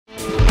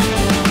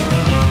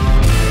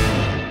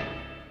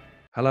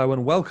Hello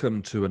and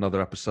welcome to another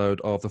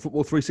episode of the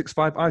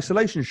Football365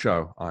 Isolation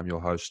Show. I'm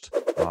your host,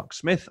 Mark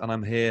Smith, and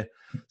I'm here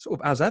sort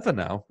of as ever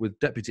now with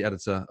Deputy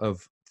Editor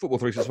of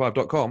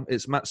Football365.com.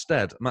 It's Matt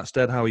Stead. Matt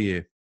Stead, how are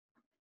you?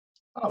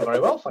 I'm very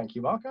well, thank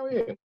you, Mark. How are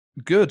you?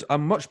 Good.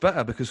 I'm much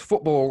better because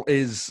football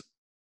is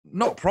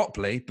not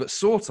properly, but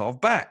sort of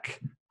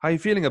back. How are you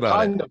feeling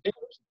about it?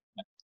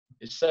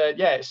 It's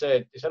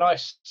a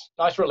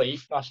nice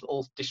relief, nice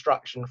little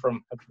distraction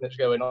from everything that's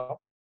going on.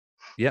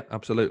 Yeah,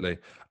 absolutely.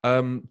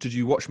 Did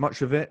you watch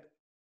much of it?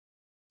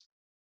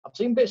 I've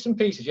seen bits and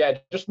pieces,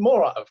 just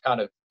more out of kind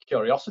of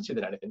curiosity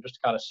than anything, just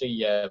to kind of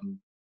see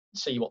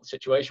what the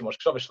situation was.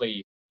 Because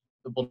obviously,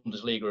 the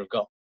Bundesliga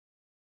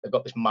they've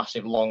got this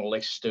massive long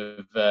list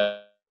of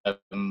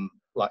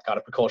like kind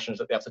of precautions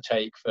that they have to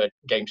take for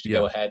games to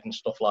go ahead and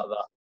stuff like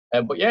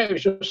that. But yeah, it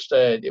was just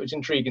it was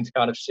intriguing to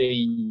kind of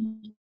see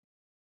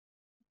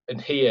and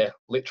hear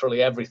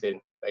literally everything,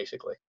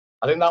 basically.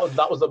 I think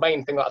that was the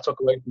main thing that I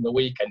took away from the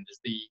weekend is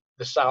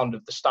the sound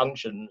of the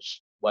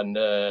stanchions when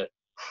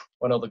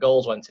all the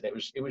goals went in.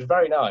 It was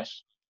very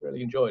nice.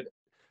 Really enjoyed it.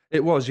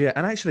 It was, yeah,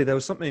 and actually there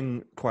was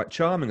something quite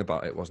charming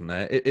about it, wasn't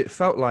there? It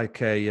felt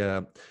like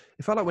it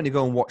felt like when you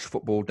go and watch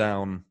football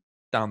down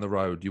the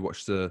road, you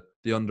watch the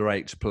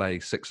under-8s play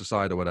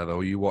six-a-side or whatever,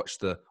 or you watch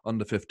the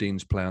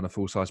under-15s play on a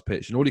full-size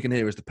pitch, and all you can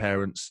hear is the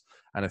parents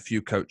and a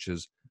few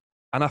coaches.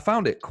 And I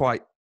found it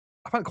quite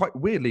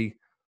weirdly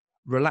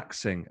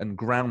relaxing and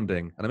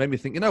grounding, and it made me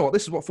think, you know what,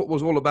 this is what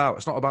football's all about.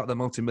 It's not about the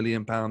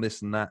multi-million-pound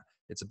this and that.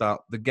 It's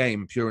about the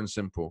game, pure and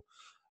simple.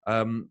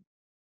 Do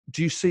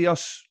you see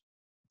us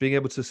being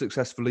able to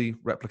successfully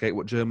replicate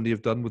what Germany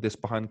have done with this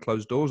behind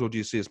closed doors, or do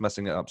you see us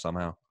messing it up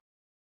somehow?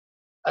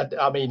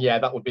 I mean, yeah,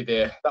 that would be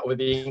the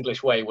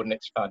English way, wouldn't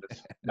it? To kind of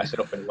mess it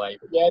up in a way.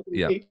 But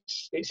yeah.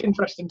 It's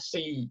interesting to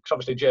see, because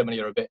obviously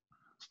Germany are a bit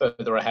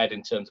further ahead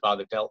in terms of how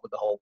they've dealt with the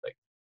whole thing.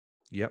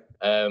 Yep.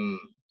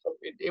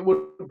 It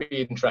would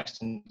be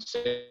interesting to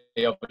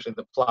see. Obviously,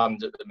 the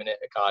plans at the minute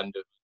are kind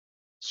of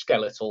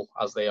skeletal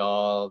as they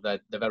are. They're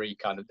very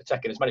kind of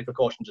taking as many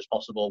precautions as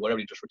possible. We're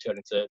only just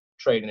returning to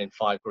training in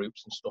 5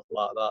 groups and stuff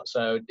like that.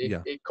 So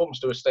it comes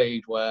to a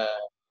stage where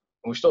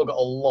we've still got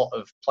a lot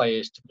of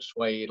players to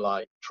persuade.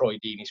 Like Troy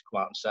Deeney's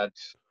come out and said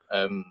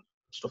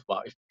stuff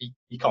about if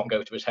he can't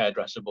go to his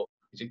hairdresser, but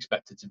he's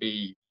expected to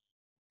be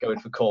going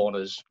for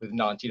corners with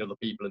 19 other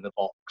people in the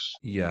box.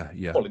 Yeah.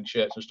 Pulling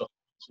shirts and stuff.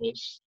 So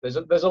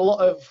there's a lot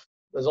of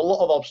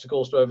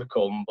obstacles to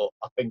overcome, but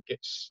I think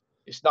it's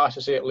nice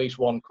to see at least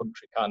one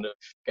country kind of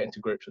getting to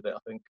grips with it, I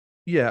think.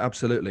 Yeah,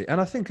 absolutely. And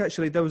I think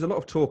actually there was a lot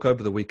of talk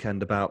over the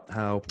weekend about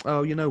how,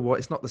 oh, you know what,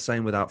 it's not the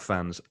same without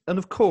fans. And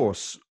of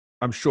course,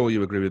 I'm sure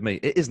you agree with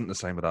me, it isn't the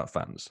same without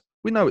fans.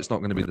 We know it's not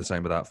going to be the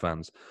same without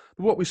fans.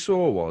 But what we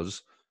saw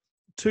was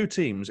 2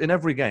 teams in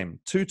every game,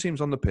 2 teams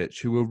on the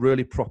pitch who were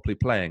really properly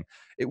playing.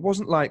 It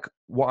wasn't like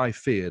what I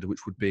feared,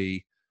 which would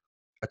be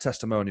a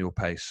testimonial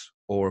pace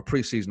or a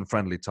pre-season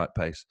friendly type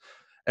pace.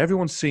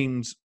 Everyone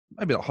seemed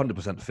maybe not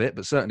 100% fit,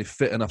 but certainly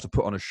fit enough to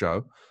put on a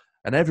show.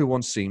 And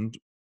everyone seemed,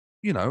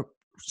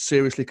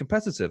 seriously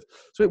competitive.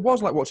 So it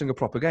was like watching a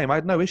proper game. I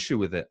had no issue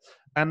with it.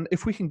 And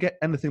if we can get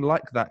anything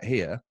like that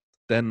here,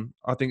 then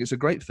I think it's a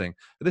great thing.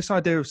 But this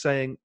idea of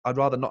saying, I'd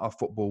rather not have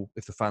football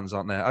if the fans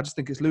aren't there, I just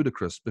think it's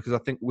ludicrous, because I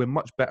think we're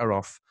much better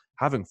off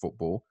having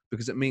football,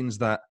 because it means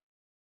that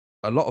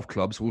a lot of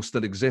clubs will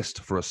still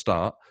exist for a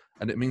start,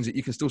 and it means that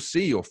you can still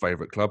see your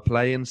favourite club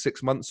play in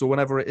 6 months or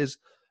whenever it is,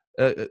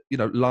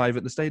 live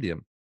at the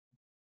stadium.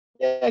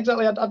 Yeah,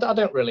 exactly. I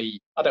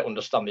don't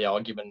understand the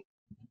argument.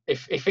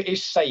 If it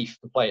is safe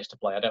for players to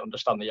play, I don't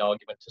understand the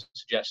argument to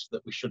suggest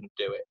that we shouldn't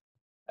do it.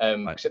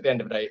 Because at the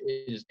end of the day,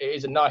 it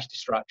is a nice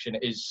distraction.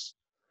 It's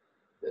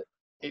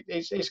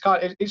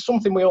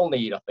something we all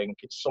need. I think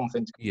it's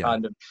something to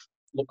kind of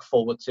look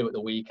forward to at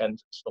the weekend and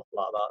stuff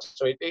like that.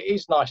 So it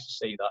is nice to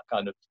see that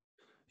kind of.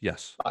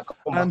 Yes,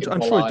 and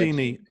Troy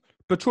Deeney,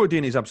 but Troy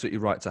Deeney is absolutely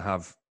right to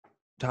have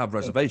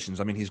reservations.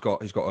 I mean, he's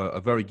got a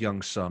very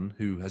young son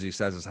who, as he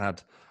says, has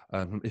had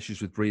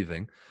issues with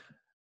breathing.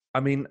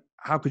 I mean,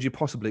 how could you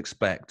possibly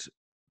expect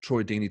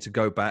Troy Deeney to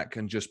go back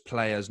and just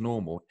play as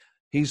normal?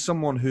 He's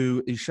someone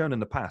who is shown in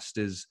the past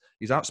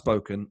he's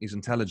outspoken, he's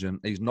intelligent,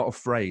 he's not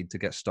afraid to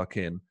get stuck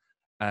in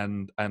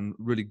and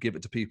really give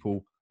it to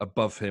people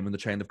above him in the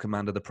chain of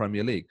command of the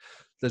Premier League.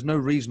 There's no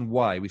reason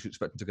why we should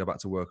expect him to go back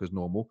to work as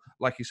normal,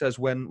 like he says,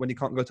 when he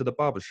can't go to the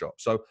barber shop.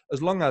 So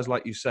as long as,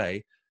 like you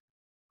say,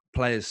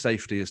 players'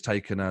 safety is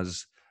taken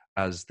as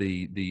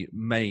the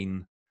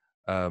main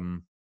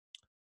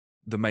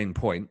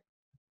point,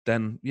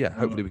 then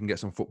hopefully we can get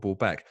some football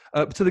back.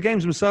 To the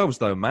games themselves,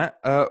 though, Matt,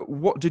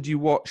 what did you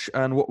watch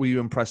and what were you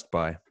impressed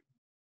by?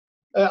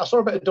 I saw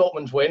a bit of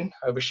Dortmund's win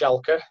over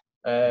Schalke.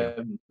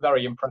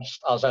 Very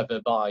impressed as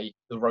ever by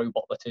the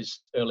robot that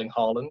is Erling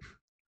Haaland,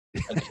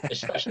 and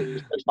especially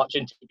his post-match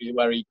interview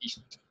where he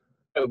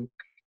spoke.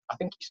 I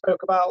think he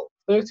spoke about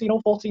 13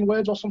 or 14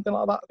 words or something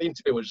like that. The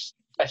interview was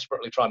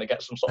desperately trying to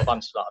get some sort of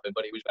answers out of him,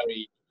 but he was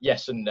very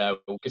yes and no,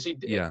 because at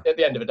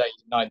the end of the day,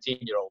 he's a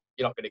 19-year-old.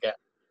 You're not going to get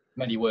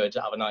many words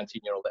out of a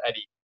 19-year-old at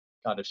any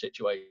kind of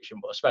situation,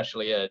 but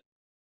especially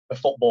a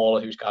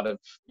footballer who's kind of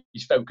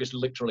he's focused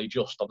literally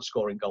just on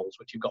scoring goals,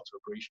 which you've got to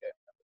appreciate.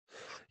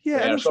 Yeah,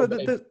 Yeah, and also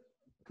so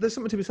there's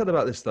something to be said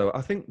about this, though.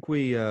 I think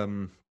we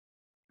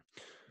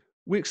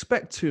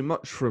expect too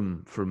much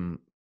from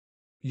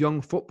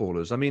young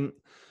footballers. I mean,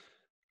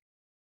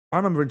 I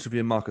remember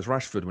interviewing Marcus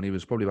Rashford when he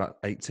was probably about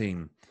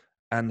 18,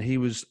 and he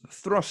was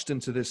thrust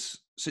into this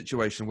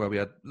situation where we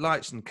had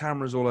lights and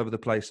cameras all over the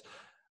place.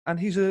 And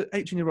he's an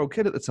 18-year-old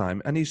kid at the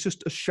time, and he's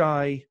just a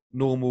shy,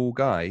 normal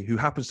guy who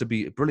happens to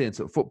be brilliant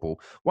at football.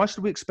 Why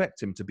should we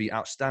expect him to be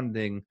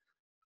outstanding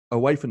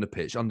away from the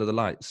pitch, under the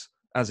lights,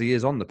 as he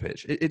is on the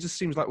pitch? It just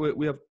seems like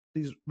we have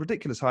these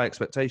ridiculous high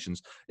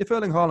expectations. If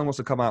Erling Haaland wants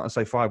to come out and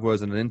say 5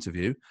 words in an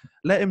interview,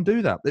 let him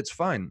do that. It's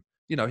fine.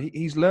 You know,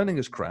 he's learning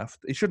his craft.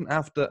 He shouldn't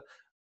have to.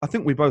 I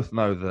think we both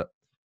know that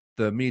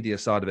the media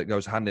side of it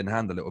goes hand in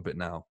hand a little bit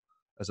now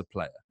as a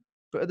player.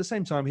 But at the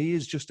same time, he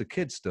is just a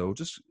kid still.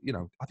 Just, you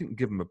know, I think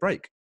give him a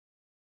break.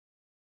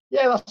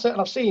 Yeah, that's it. And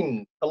I've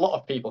seen a lot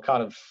of people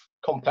kind of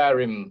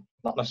compare him,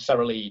 not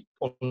necessarily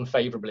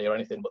unfavourably or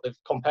anything, but they've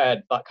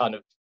compared that kind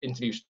of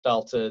interview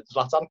style to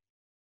Zlatan.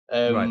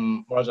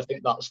 Right. Whereas I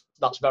think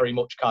that's very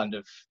much kind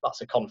of,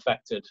 that's a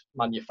confected,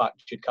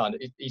 manufactured kind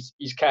of,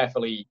 he's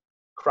carefully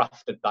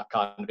crafted that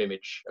kind of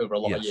image over a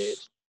lot of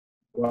years.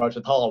 Whereas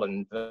with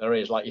Haaland, there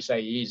is, like you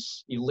say, he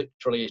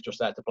literally is just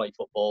there to play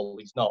football.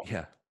 He's not.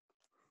 Yeah.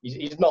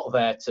 He's not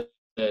there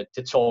to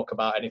talk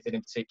about anything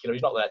in particular.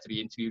 He's not there to be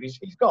interviewed.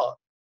 He's got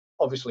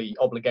obviously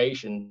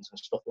obligations and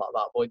stuff like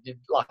that. But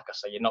like I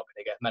say, you're not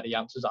going to get many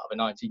answers out of a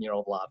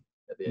 19-year-old lad.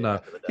 At the end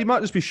of the day. He might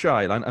just be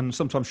shy, and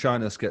sometimes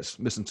shyness gets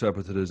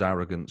misinterpreted as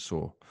arrogance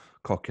or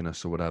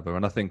cockiness or whatever.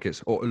 And I think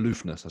or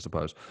aloofness, I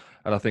suppose.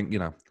 And I think, you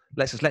know,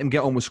 let's just let him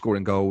get on with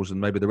scoring goals,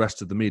 and maybe the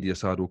rest of the media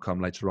side will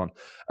come later on.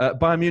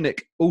 Bayern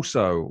Munich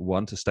also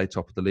won to stay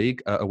top of the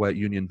league away at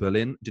Union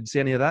Berlin. Did you see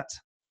any of that?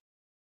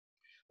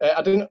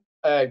 I didn't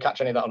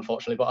catch any of that,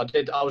 unfortunately, but I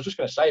did. I was just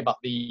going to say about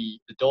the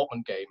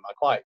Dortmund game. I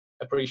quite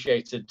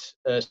appreciated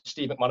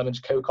Steve McManaman's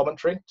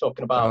co-commentary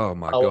talking about. Oh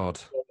my God!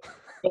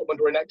 Dortmund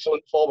were in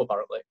excellent form,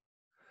 apparently.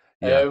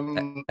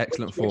 Yeah,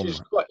 excellent form.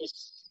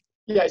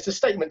 It's a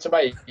statement to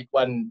make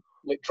when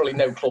literally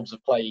no clubs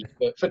have played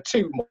for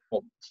 2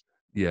 months.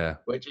 Yeah.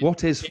 What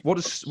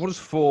does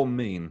form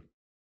mean?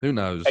 Who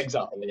knows?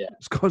 Exactly. Yeah.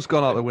 It's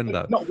gone out the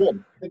window.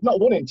 They've not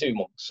won in 2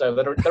 months, so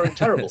they're in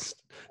terrible.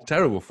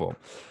 Terrible form.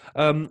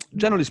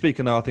 Generally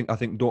speaking, though, I think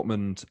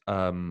Dortmund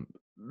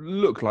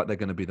look like they're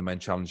going to be the main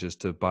challengers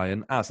to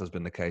Bayern, as has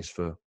been the case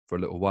for a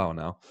little while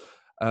now.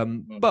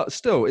 But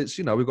still, it's,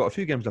 you know, we've got a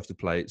few games left to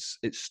play.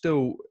 It's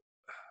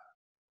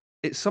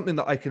something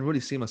that I can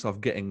really see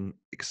myself getting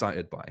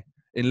excited by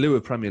in lieu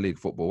of Premier League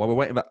football. While we're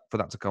waiting for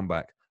that to come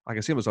back, I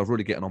can see myself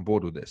really getting on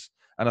board with this.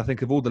 And I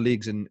think of all the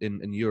leagues in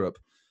Europe,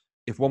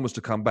 if one was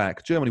to come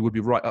back, Germany would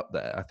be right up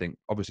there. I think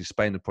obviously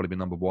Spain would probably be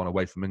number 1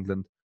 away from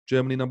England.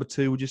 Germany number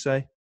 2, would you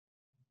say?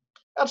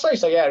 I'd say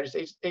so. Yeah,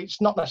 it's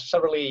not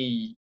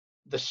necessarily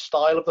the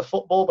style of the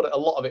football, but a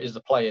lot of it is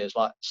the players.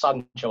 Like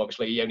Sancho,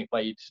 obviously, he only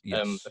played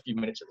a few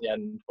minutes at the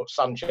end, but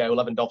Sancho,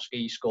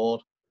 Lewandowski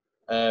scored.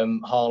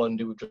 Haaland,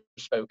 who we've just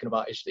spoken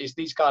about, it's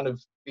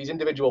these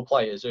individual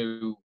players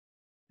who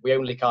we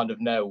only kind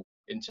of know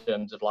in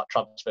terms of like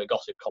transfer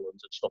gossip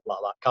columns and stuff like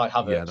that. Kai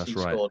Havertz, he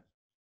scored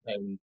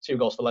 2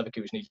 goals for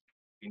Leverkusen. He's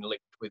been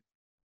linked with,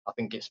 I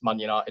think it's Man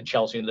United,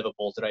 Chelsea, and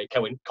Liverpool today.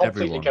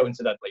 Completely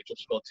coincidentally,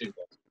 just scored 2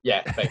 goals.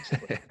 Yeah,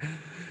 basically.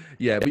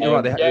 Yeah, but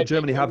you're right.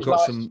 Germany have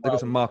got some. They've got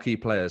some marquee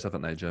players,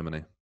 haven't they?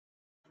 Germany.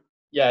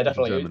 Yeah,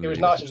 definitely. It was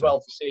nice as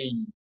well to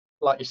see,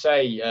 like you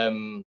say,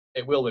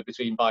 it will be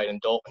between Bayern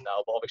and Dortmund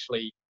now, but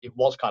obviously it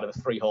was kind of a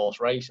 3-horse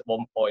race at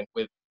one point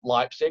with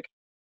Leipzig,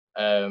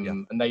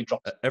 and they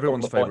dropped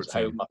everyone's favourite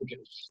team. Home. I think it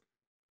was.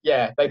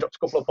 Yeah, they dropped a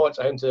couple of points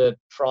at home to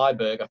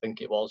Freiburg, I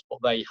think it was, but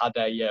they had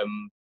a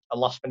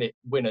last-minute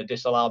winner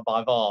disallowed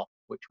by VAR,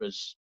 which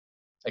was,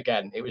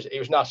 again, it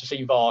was nice to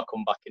see VAR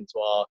come back into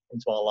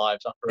our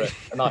lives after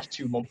a nice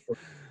 2 months.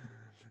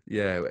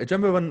 Yeah, do you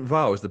remember when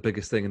VAR was the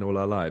biggest thing in all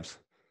our lives?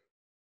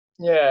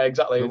 Yeah,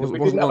 exactly. We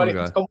didn't have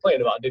anything to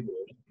complain about, did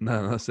we?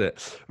 No, that's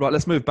it. Right,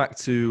 let's move back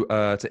to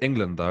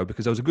England, though,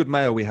 because there was a good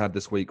mail we had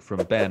this week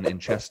from Ben in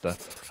Chester.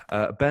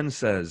 Ben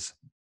says,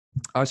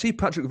 I see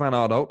Patrick Van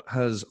Aanholt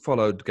has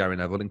followed Gary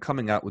Neville in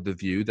coming out with the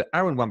view that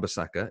Aaron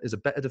Wan-Bissaka is a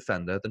better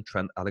defender than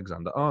Trent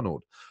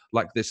Alexander-Arnold.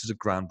 Like this is a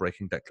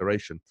groundbreaking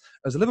declaration.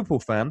 As a Liverpool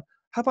fan,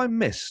 have I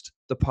missed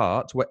the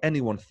part where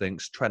anyone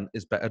thinks Trent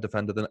is better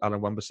defender than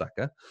Aaron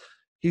Wan-Bissaka?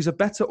 He's a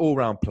better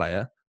all-round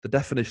player, the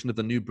definition of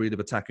the new breed of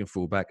attacking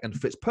fullback, and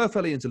fits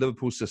perfectly into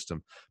Liverpool's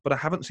system. But I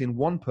haven't seen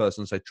one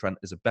person say Trent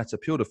is a better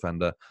pure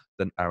defender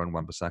than Aaron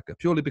Wan-Bissaka,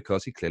 purely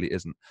because he clearly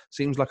isn't.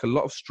 Seems like a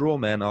lot of straw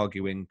men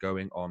arguing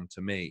going on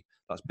to me.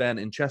 That's Ben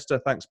in Chester.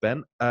 Thanks,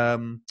 Ben. I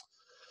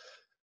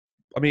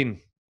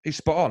mean, he's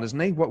spot on, isn't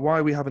he? Why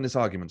are we having this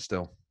argument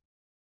still?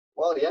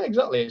 Well, yeah,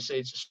 exactly.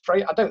 It's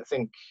straight. I don't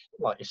think,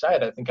 like you say, I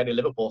don't think any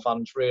Liverpool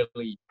fans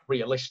really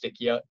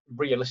realistically,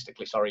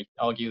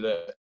 argue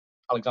that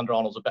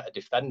Alexander-Arnold's a better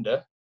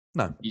defender.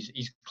 No,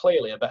 he's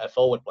clearly a better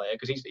forward player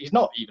because he's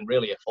not even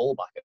really a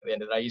fullback at the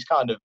end of the day. He's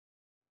kind of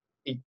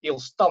he'll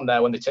stand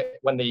there when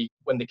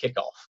they kick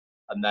off,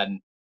 and then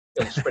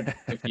he'll sprint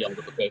 50 yards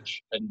up the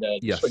pitch and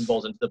swing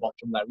balls into the box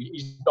from there.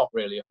 He's not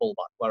really a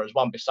fullback, whereas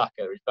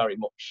Wan-Bissaka is very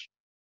much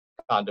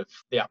kind of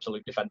the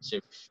absolute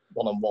defensive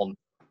one-on-one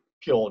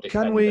pure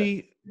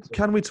defender.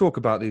 Can we talk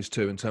about these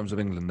two in terms of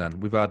England then?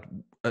 We've had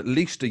at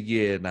least a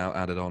year now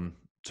added on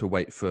to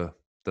wait for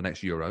the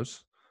next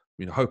Euros.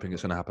 Hoping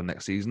it's going to happen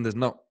next season. There's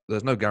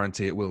no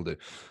guarantee it will do.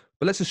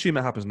 But let's assume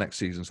it happens next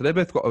season. So they've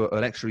both got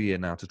an extra year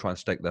now to try and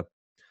stake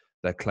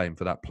their claim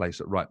for that place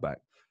at right back.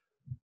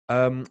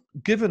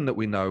 Given that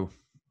we know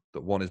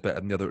that one is better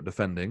than the other at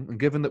defending, and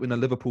given that we know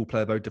Liverpool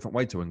play a very different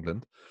way to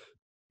England,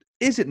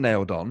 is it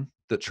nailed on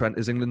that Trent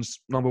is England's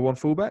number one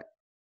fullback?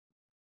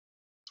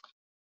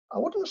 I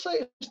wouldn't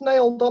say it's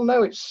nailed on.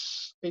 No,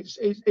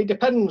 it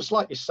depends,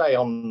 like you say,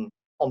 on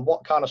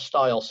what kind of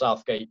style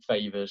Southgate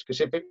favours. Because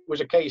if it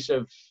was a case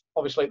of,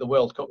 obviously at the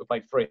World Cup we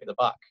played three at the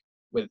back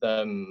with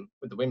the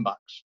wing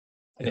backs,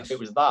 and if it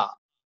was that,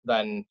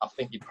 then I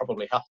think you'd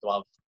probably have to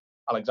have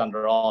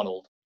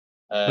Alexander-Arnold.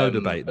 No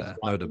debate there.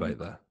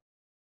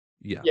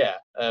 Yeah. Yeah.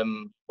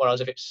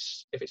 Whereas if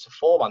it's a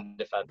four-man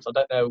defence, I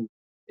don't know.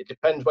 It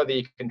depends whether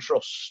you can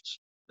trust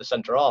the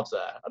centre halves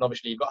there, and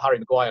obviously you've got Harry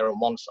Maguire on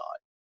one side,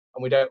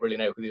 and we don't really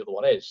know who the other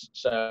one is.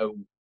 So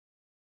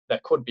there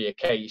could be a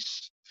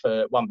case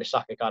for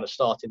Wan-Bissaka kind of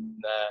starting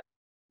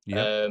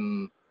there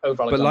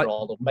over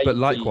Alexander-Arnold. But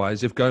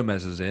likewise, if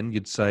Gomez is in,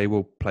 you'd say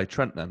we'll play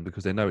Trent then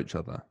because they know each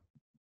other.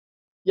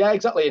 Yeah,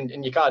 exactly.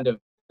 And you kind of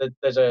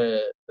there's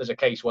a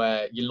case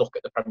where you look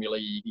at the Premier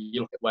League,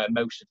 you look at where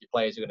most of your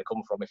players are going to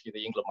come from if you're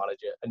the England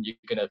manager, and you're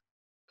going to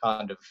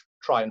kind of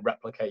try and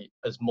replicate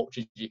as much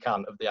as you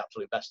can of the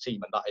absolute best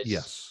team, and that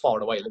is far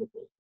and away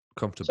Liverpool.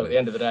 Comfortably. So at the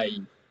end of the day,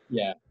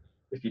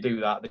 if you do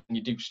that, then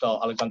you do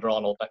start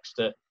Alexander-Arnold next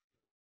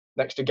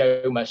to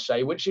Gomez,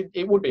 say, which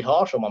it would be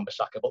harsh on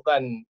Wan-Bissaka, but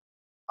then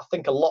I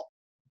think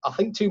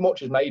too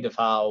much is made of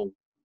how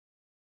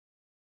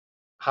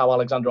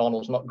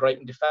Alexander-Arnold's not great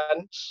in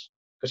defence,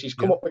 because he's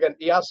come up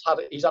against,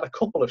 he's had a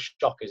couple of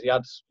shockers. He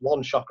had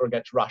one shocker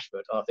against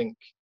Rashford, and I think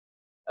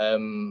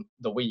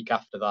the week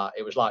after that,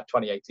 it was like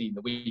 2018,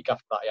 the week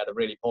after that he had a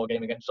really poor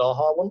game against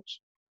Zaha once.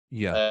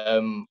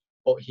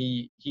 But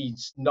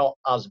he's not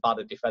as bad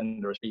a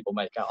defender as people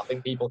make out. I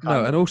think people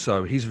and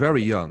also he's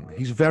very young.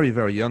 He's very,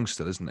 very young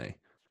still, isn't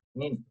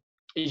he?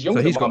 He's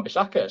younger than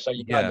Wan-Bissaka, so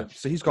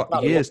so he's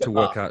got years to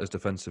work out his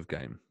defensive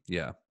game.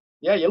 Yeah,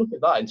 you look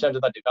at that in terms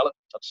of that development.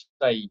 I'd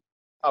say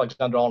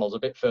Alexander-Arnold's a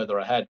bit further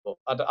ahead, but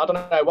I don't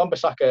know.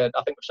 Wan-Bissaka,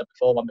 I think we've said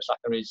before,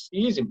 Wan-Bissaka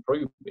is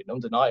improving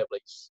undeniably.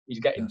 He's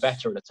getting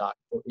better at attack,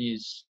 but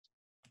he's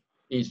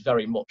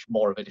very much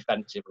more of a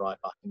defensive right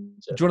back. Do you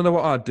want to know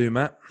what I'd do,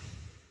 Matt?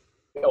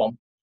 Go on.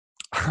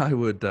 I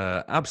would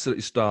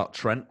absolutely start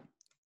Trent.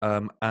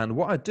 And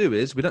what I'd do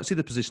is, we don't see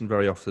the position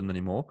very often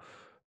anymore,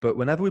 but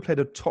whenever we played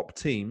a top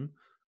team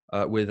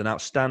with an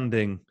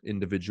outstanding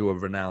individual, a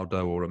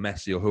Ronaldo or a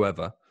Messi or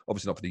whoever,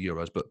 obviously not for the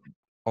Euros, but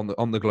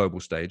on the global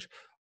stage,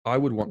 I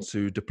would want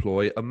to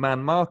deploy a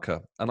man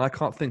marker. And I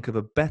can't think of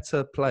a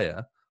better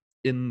player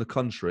in the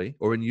country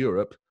or in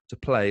Europe to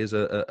play as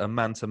a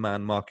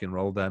man-to-man marking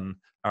role than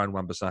Aaron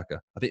Wan-Bissaka.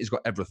 I think he's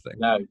got everything.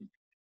 No,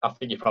 I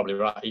think you're probably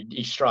right.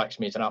 He strikes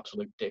me as an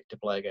absolute dick to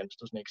play against,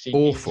 doesn't he?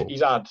 Awful.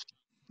 He's had,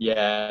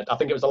 I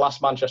think it was the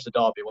last Manchester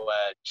derby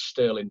where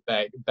Sterling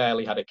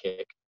barely had a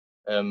kick.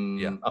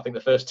 I think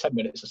the first 10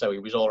 minutes or so he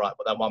was all right,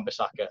 but then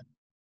Wan-Bissaka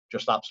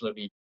just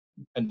absolutely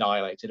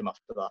annihilated him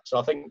after that. So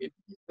I think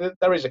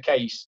there is a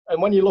case.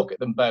 And when you look at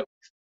them both,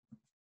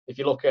 if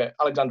you look at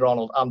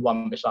Alexander-Arnold and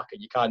Wan-Bissaka,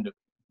 you kind of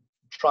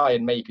try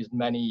and make as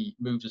many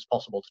moves as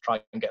possible to try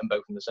and get them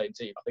both in the same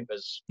team. I think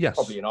there's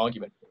probably an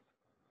argument.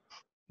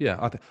 Yeah,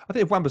 I think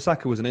if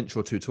Wan-Bissaka was an inch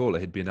or two taller,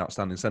 he'd be an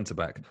outstanding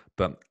centre-back.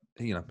 But,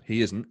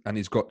 he isn't. And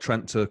he's got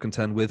Trent to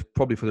contend with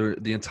probably for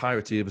the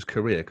entirety of his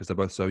career because they're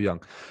both so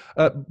young.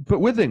 But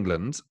with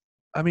England,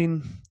 I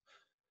mean,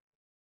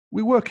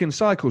 we work in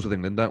cycles with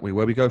England, don't we?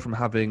 Where we go from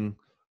having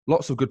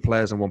lots of good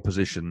players in one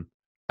position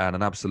and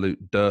an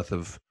absolute dearth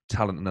of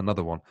talent in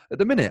another one. At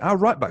the minute, our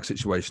right-back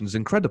situation is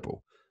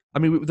incredible. I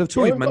mean, the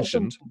two you've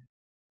mentioned...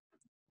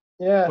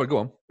 Sorry, go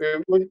on.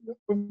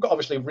 We've got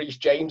obviously Reece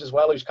James as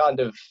well, who's kind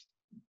of...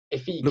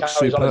 If he looks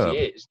carries superb. on as he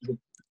is,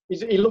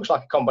 he looks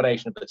like a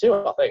combination of the two,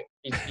 I think.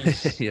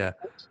 He's in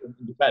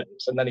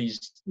defence, and then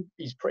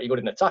he's pretty good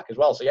in attack as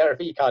well. So, if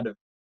he kind of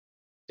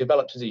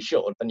develops as he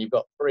should, then you've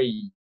got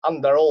three,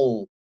 and they're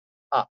all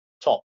at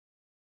top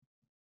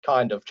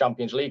kind of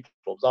Champions League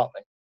clubs, aren't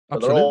they? So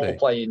Absolutely. They're all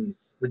playing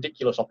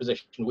ridiculous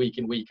opposition week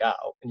in, week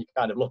out, and you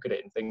kind of look at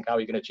it and think, how are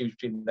you going to choose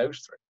between those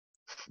three?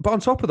 But on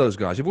top of those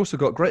guys, you've also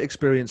got great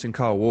experience in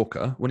Kyle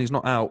Walker. When he's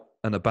not out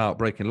and about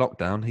breaking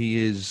lockdown,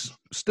 he is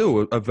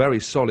still a very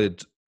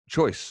solid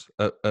choice.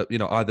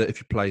 Either if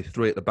you play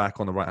three at the back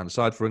on the right-hand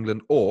side for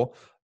England or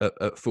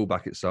at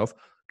full-back itself.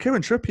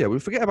 Kieran Trippier, we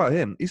forget about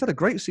him. He's had a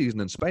great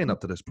season in Spain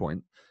up to this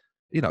point.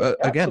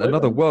 Again,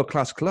 another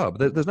world-class club.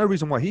 There's no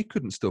reason why he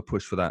couldn't still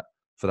push for that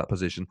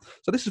position.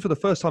 So this is for the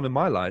first time in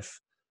my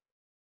life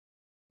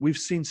we've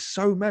seen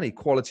so many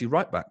quality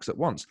right-backs at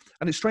once.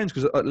 And it's strange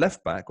because at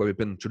left-back, where we've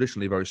been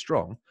traditionally very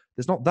strong,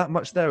 there's not that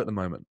much there at the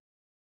moment.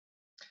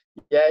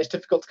 Yeah, it's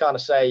difficult to kind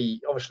of say.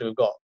 Obviously, we've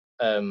got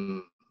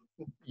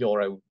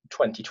Euro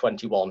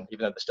 2021,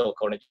 even though they're still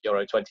calling it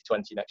Euro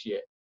 2020 next year.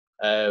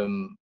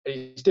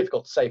 It's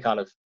difficult to say kind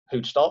of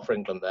who'd start for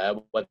England there,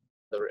 whether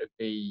it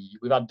be,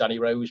 we've had Danny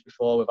Rose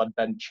before, we've had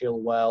Ben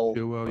Chilwell,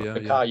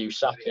 Bukayo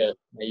Saka.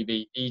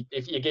 Maybe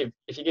if you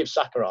give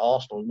Saka at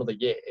Arsenal another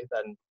year,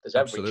 then there's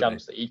every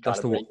chance that he'd That's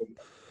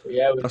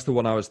the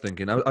one I was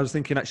thinking. I was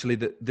thinking actually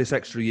that this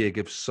extra year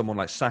gives someone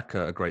like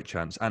Saka a great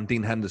chance, and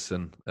Dean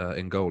Henderson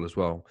in goal as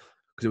well,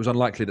 because it was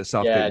unlikely that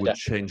Southgate would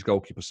change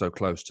goalkeeper so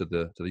close to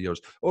the Euros.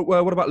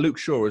 Well, what about Luke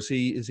Shaw? Is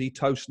he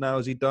toast now?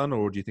 Is he done,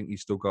 or do you think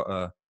he's still got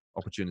an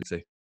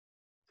opportunity?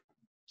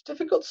 It's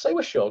difficult to say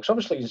with Shaw, because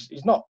obviously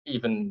he's not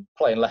even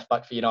playing left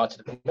back for United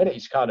at the minute.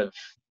 He's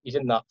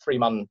in that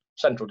 3-man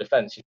central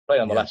defence. He's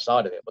playing on the left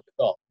side of it, but they've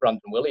got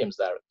Brandon Williams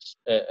there.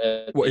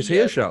 Is he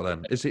a shout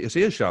then? Is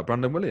he a shout,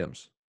 Brandon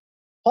Williams?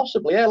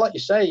 Possibly, yeah. Like you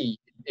say,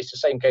 it's the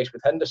same case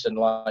with Henderson.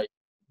 Like,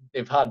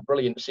 they've had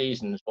brilliant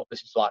seasons, but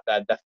this is like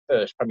their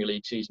first Premier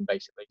League season,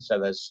 basically. So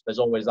there's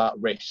always that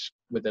risk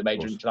with the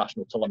major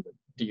international tournament.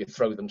 Do you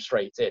throw them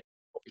straight in?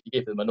 But if you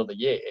give them another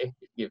year,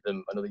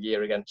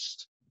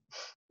 against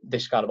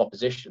this kind of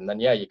opposition, then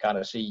yeah, you kind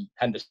of see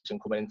Henderson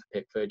coming in for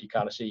Pickford. You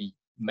kind of see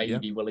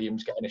maybe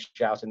Williams getting a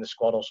shout in the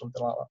squad or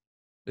something like that.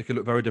 It could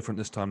look very different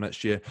this time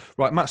next year.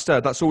 Right, Matt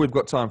Stead, that's all we've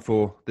got time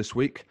for this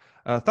week.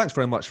 Thanks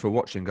very much for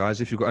watching,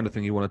 guys. If you've got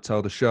anything you want to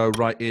tell the show,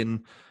 write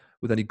in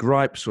with any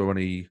gripes or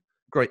any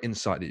great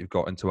insight that you've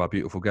got into our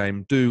beautiful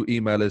game, do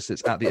email us.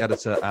 It's at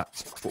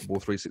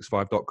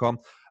theeditor@football365.com.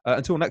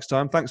 Until next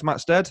time, thanks,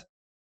 Matt Stead.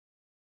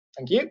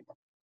 Thank you.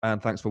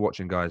 And thanks for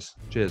watching, guys.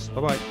 Cheers.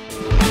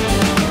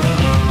 Bye-bye.